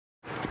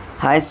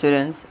Hi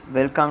students,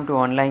 welcome to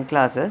online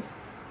classes.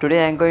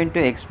 Today I am going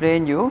to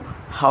explain you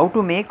how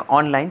to make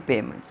online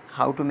payments.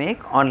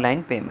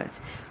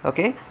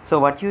 Okay, so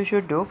what you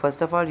should do,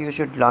 first of all you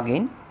should log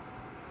in.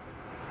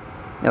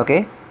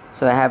 Okay,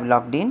 so I have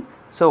logged in.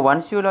 So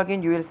once you log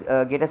in, you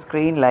will get a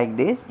screen like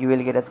this.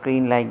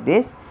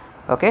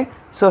 Okay,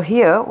 so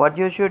here what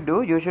you should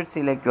do, you should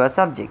select your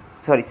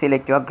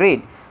select your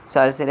grade.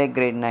 So I'll select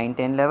grade 9,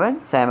 10,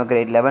 11. So I am a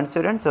grade 11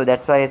 student, so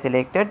that's why I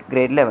selected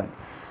grade 11.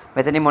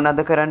 මෙතන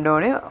මොනවද කරන්න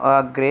ඕනේ?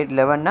 grade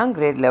 11 නම්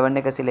grade 11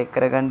 එක select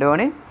කරගන්න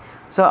ඕනේ.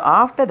 So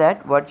after that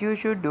what you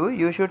should do,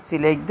 you should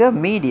select the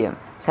medium.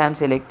 So I am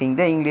selecting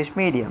the English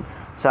medium.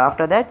 So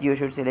after that you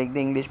should select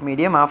the English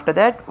medium. After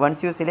that,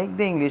 once you select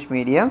the English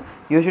medium,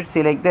 you should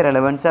select the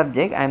relevant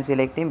subject. I am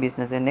selecting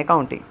business and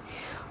accounting.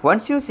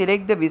 Once you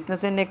select the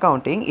business and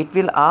accounting, it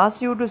will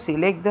ask you to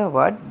select the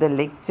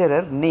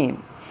lecturer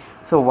name.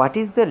 So what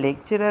is the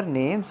lecturer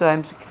name? So I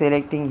am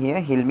selecting here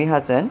Hilmi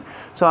Hassan.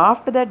 So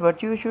after that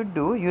what you should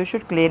do, you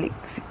should click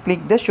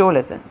the show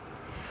lesson.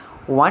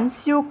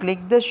 Once you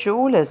click the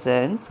show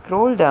lesson,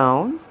 scroll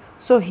down.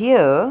 So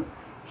here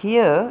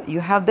you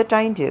have the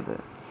timetable.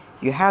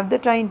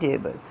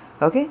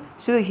 Okay,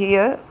 so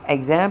here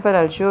example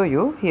I'll show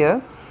you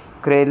here.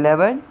 Grade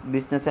 11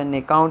 business and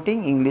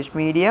accounting English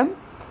medium.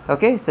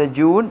 Okay, so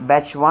June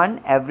batch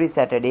 1 every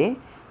Saturday.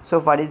 So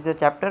what is the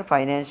chapter?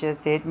 Financial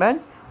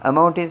statements.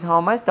 Amount is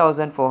how much?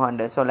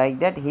 1400. So like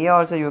that, here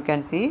also you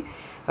can see.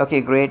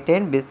 Okay, grade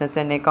 10 business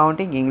and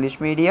accounting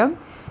English medium,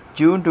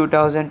 June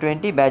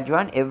 2020 batch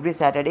 1 every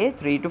Saturday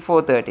 3 to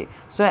 4:30.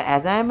 So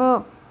as I am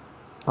a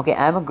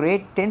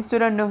grade 10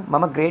 student. No,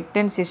 mama grade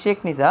 10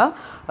 shishyak nisa.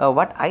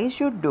 What I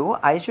should do,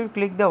 I should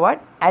click the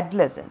add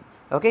lesson.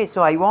 Okay,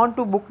 so I want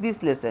to book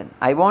this lesson.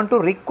 I want to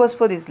request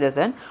for this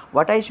lesson.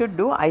 What I should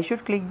do, I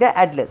should click the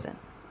add lesson.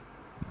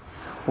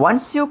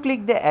 Once you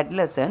click the add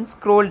lesson,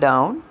 scroll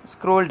down.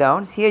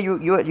 Here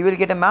you will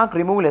get a mark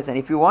remove lesson.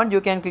 If you want, you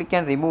can click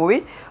and remove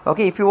it.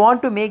 Okay, if you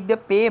want to make the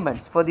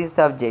payments for this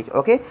subject.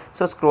 Okay,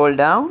 so scroll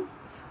down.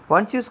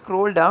 Once you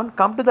scroll down,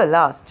 come to the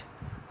last.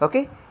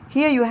 Okay,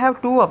 here you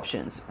have two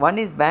options. One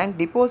is bank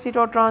deposit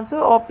or transfer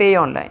or pay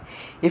online.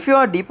 If you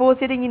are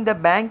depositing in the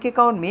bank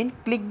account,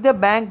 click the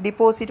bank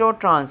deposit or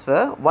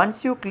transfer.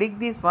 Once you click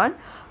this one,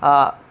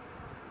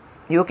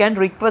 you can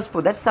request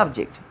for that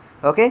subject.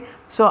 Okay,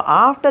 so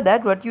after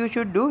that what you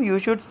should do, you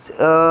should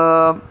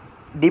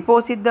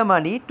deposit the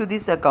money to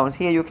this account.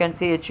 Here you can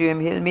see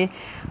HUM Hilmi.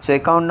 So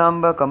account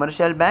number,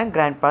 commercial bank,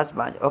 Grand Pass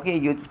branch.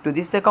 Okay, to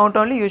this account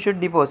only you should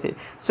deposit.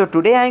 So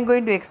today I am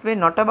going to explain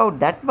not about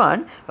that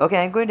one. Okay,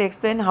 I am going to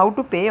explain how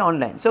to pay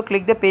online. So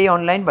click the pay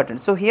online button.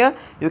 So here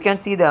you can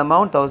see the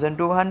amount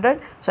 1200.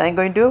 So I am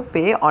going to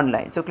pay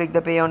online. So click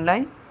the pay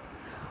online.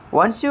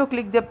 Once you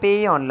click the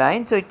pay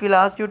online, so it will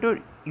ask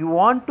you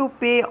want to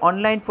pay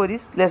online for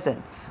this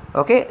lesson.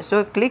 Okay,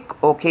 so click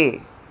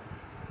OK.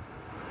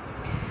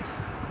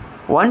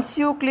 Once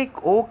you click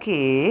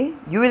OK,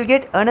 you will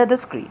get another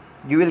screen.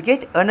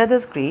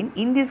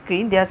 In this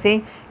screen, they are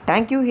saying,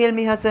 thank you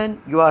Hilmi Hassan,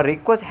 your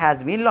request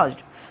has been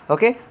lodged.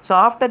 Okay, so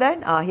after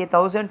that, here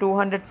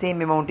 1200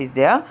 same amount is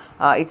there.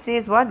 It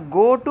says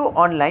go to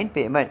online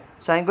payment.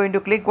 So I am going to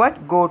click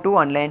go to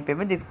online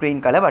payment, this green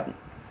color button.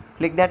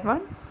 Click that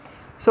one.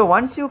 So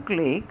once you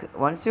click,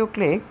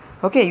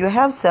 okay, you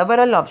have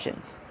several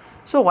options.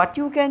 So what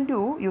you can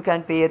do, you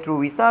can pay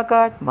through Visa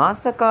card,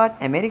 MasterCard,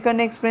 American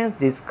Express,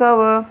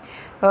 Discover,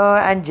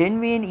 and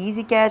Genuine,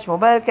 Easy Cash,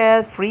 Mobile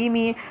Cash,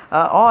 FreeMe,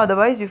 or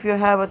otherwise if you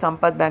have a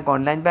Sampath Bank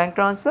online bank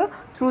transfer,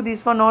 through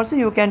this one also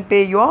you can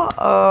pay your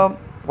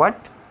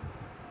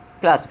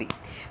class fee.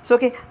 So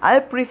okay,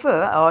 I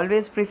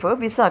always prefer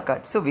Visa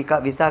card. So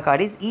Visa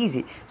card is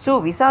easy.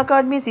 So Visa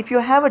card means if you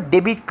have a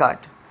debit card,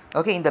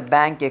 okay, in the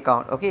bank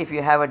account. Okay, if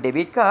you have a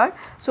debit card,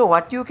 so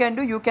what you can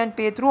do, you can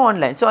pay through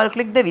online. So I'll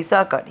click the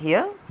Visa card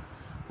here.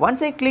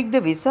 Once I click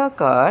the Visa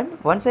card,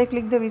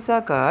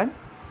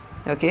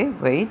 okay,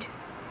 wait.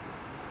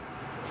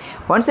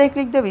 Once I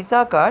click the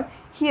Visa card,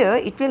 here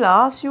it will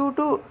ask you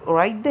to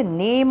write the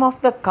name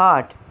of the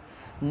card.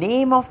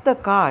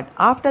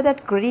 After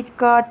that, credit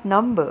card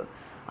number.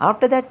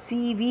 After that,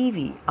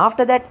 CVV.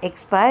 After that,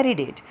 expiry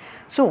date.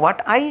 So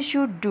what I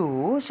should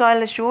do, so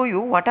I'll show you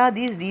what are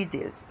these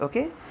details.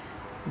 Okay,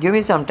 give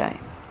me some time.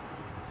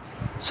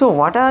 So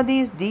what are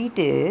these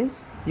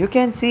details? You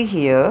can see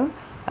here.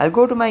 I'll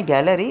go to my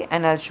gallery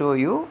and I'll show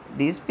you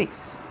these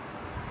pics.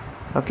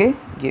 Okay,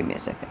 give me a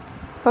second.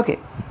 Okay,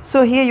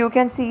 so here you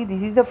can see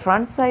this is the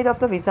front side of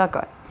the Visa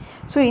card.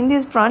 So in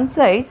this front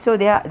side, so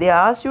they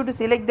ask you to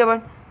select the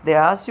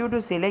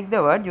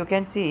word. You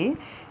can see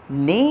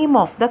name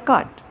of the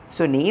card.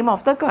 So name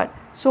of the card.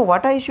 So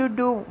what I should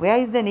do, where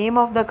is the name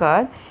of the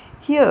card?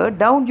 Here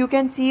down you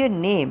can see a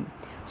name.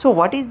 So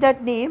what is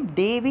that name?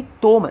 David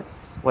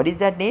Thomas. What is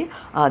that name?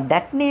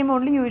 That name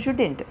only you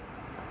should enter.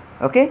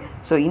 Okay,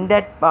 so in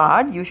that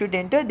part you should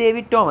enter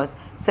David Thomas.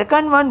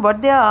 Second one,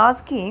 what they are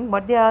asking,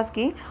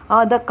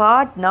 the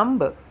card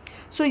number.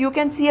 So you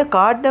can see a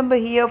card number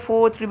here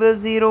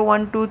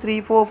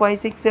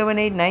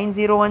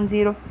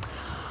 4000123456789010.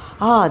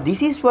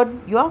 this is what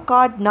your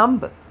card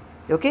number.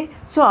 Okay,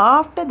 so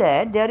after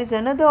that there is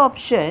another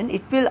option.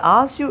 It will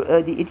ask you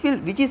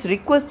which is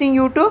requesting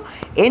you to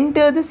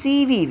enter the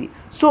CVV.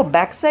 So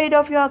backside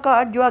of your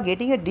card you are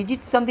getting a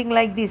digit something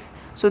like this.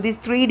 So this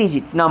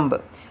 3-digit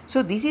number.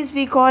 So this is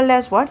we call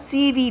as what?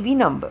 CVV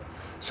number.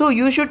 So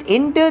you should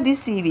enter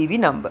this CVV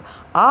number.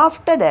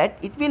 After that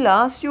it will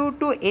ask you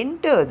to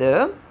enter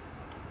the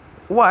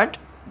what?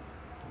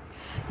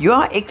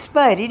 Your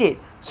expiry date.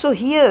 So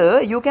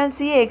here you can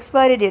see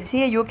expiry dates.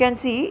 Here you can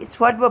see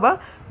what baba?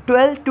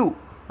 12/2.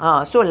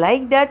 So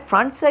like that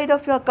front side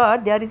of your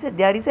card there is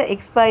a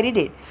expiry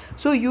date.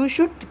 So you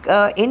should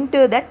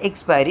enter that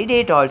expiry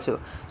date also.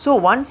 So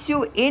once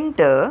you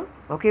enter,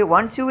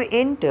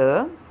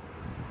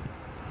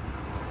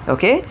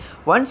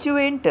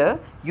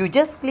 you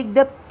just click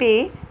the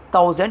pay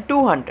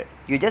 1200.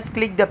 You just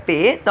click the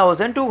pay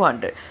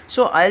 1200.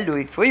 So I'll do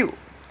it for you.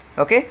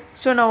 Okay,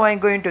 so now I'm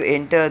going to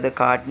enter the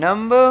card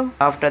number.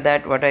 After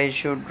that what I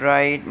should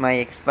write? My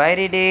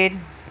expiry date.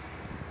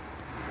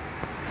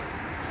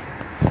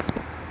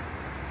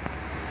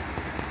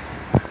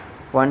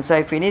 Once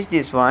I finish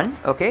this one,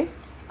 okay,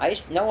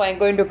 now I'm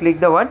going to click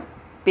the what?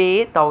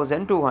 Pay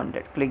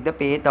 1200. Click the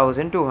pay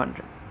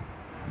 1200.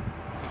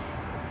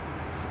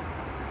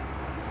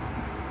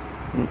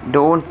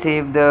 Don't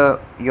save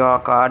your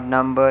card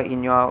number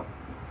in your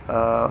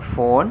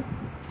phone.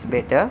 It's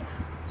better.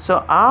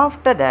 So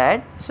after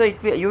that,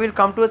 you will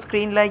come to a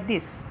screen like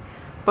this.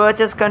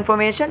 Purchase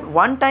confirmation.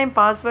 One-time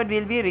password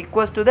will be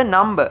request to the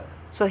number.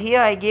 So here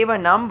I gave a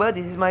number.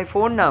 This is my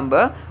phone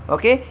number.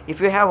 Okay, if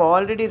you have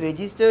already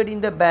registered in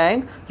the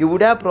bank, you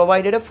would have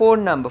provided a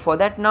phone number. For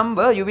that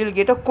number you will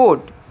get a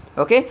code.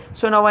 Okay,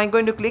 so now I'm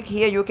going to click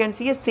here. You can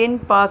see a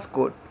send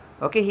passcode.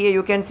 Okay, here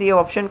you can see an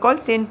option called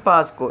send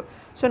passcode.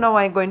 So now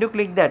I'm going to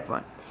click that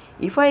one.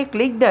 If I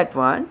click that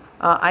one,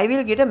 I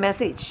will get a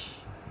message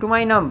to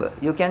my number.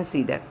 You can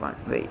see that one.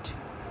 Wait.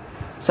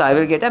 So I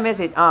will get a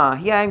message.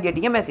 Here I am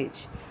getting a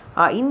message.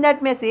 In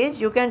that message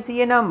you can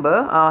see a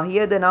number.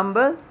 Here the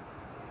number.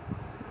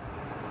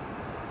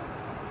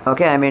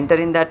 Okay, I am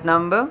entering that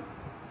number.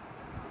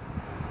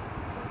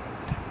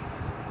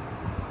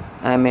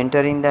 I am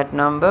entering that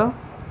number.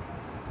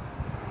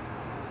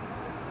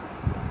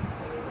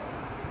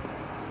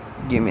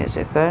 Give me a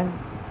second.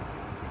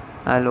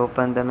 I'll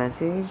open the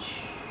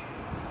message.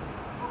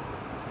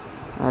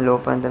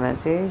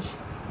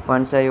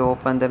 Once I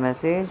open the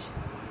message,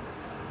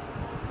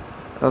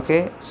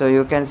 okay, so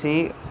you can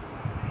see,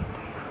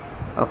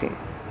 okay,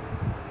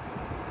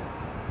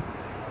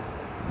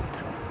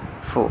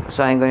 4.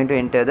 So I'm going to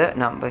enter the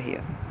number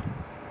here.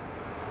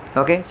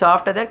 Okay, so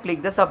after that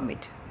click the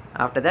submit.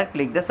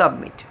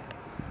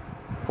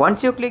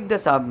 Once you click the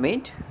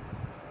submit,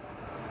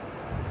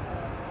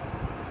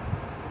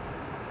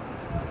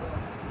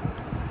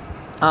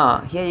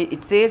 here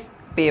it says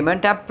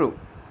payment approved.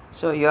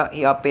 So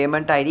your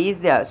payment ID is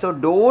there. So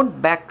don't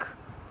back.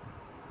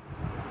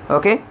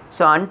 Okay,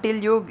 so until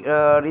you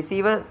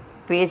receive a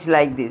page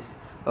like this.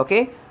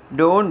 Okay,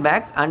 don't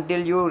back until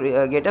you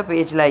get a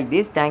page like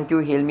this. Thank you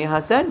Hilmi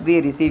Hassan,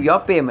 we receive your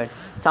payment.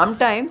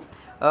 Sometimes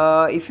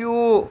if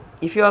you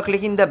are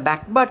clicking the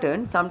back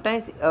button,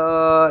 sometimes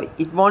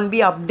it won't be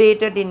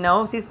updated in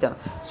our system.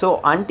 So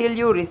until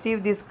you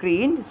receive this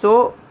screen,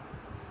 so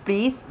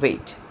please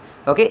wait.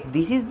 Okay,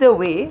 this is the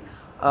way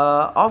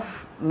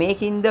of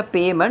making the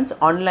payments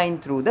online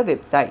through the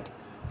website.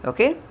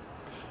 Okay,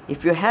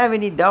 if you have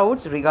any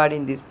doubts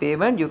regarding this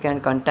payment, you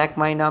can contact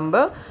my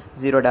number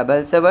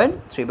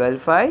 077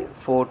 555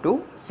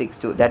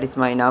 4262. That is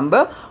my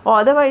number. Or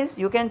otherwise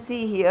you can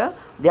see here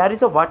there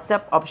is a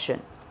WhatsApp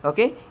option.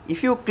 Okay,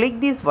 if you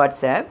click this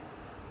WhatsApp,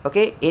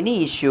 okay,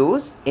 any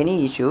issues,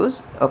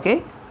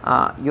 okay,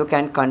 you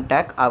can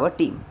contact our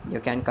team.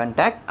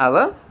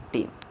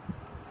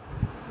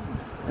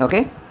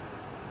 Okay.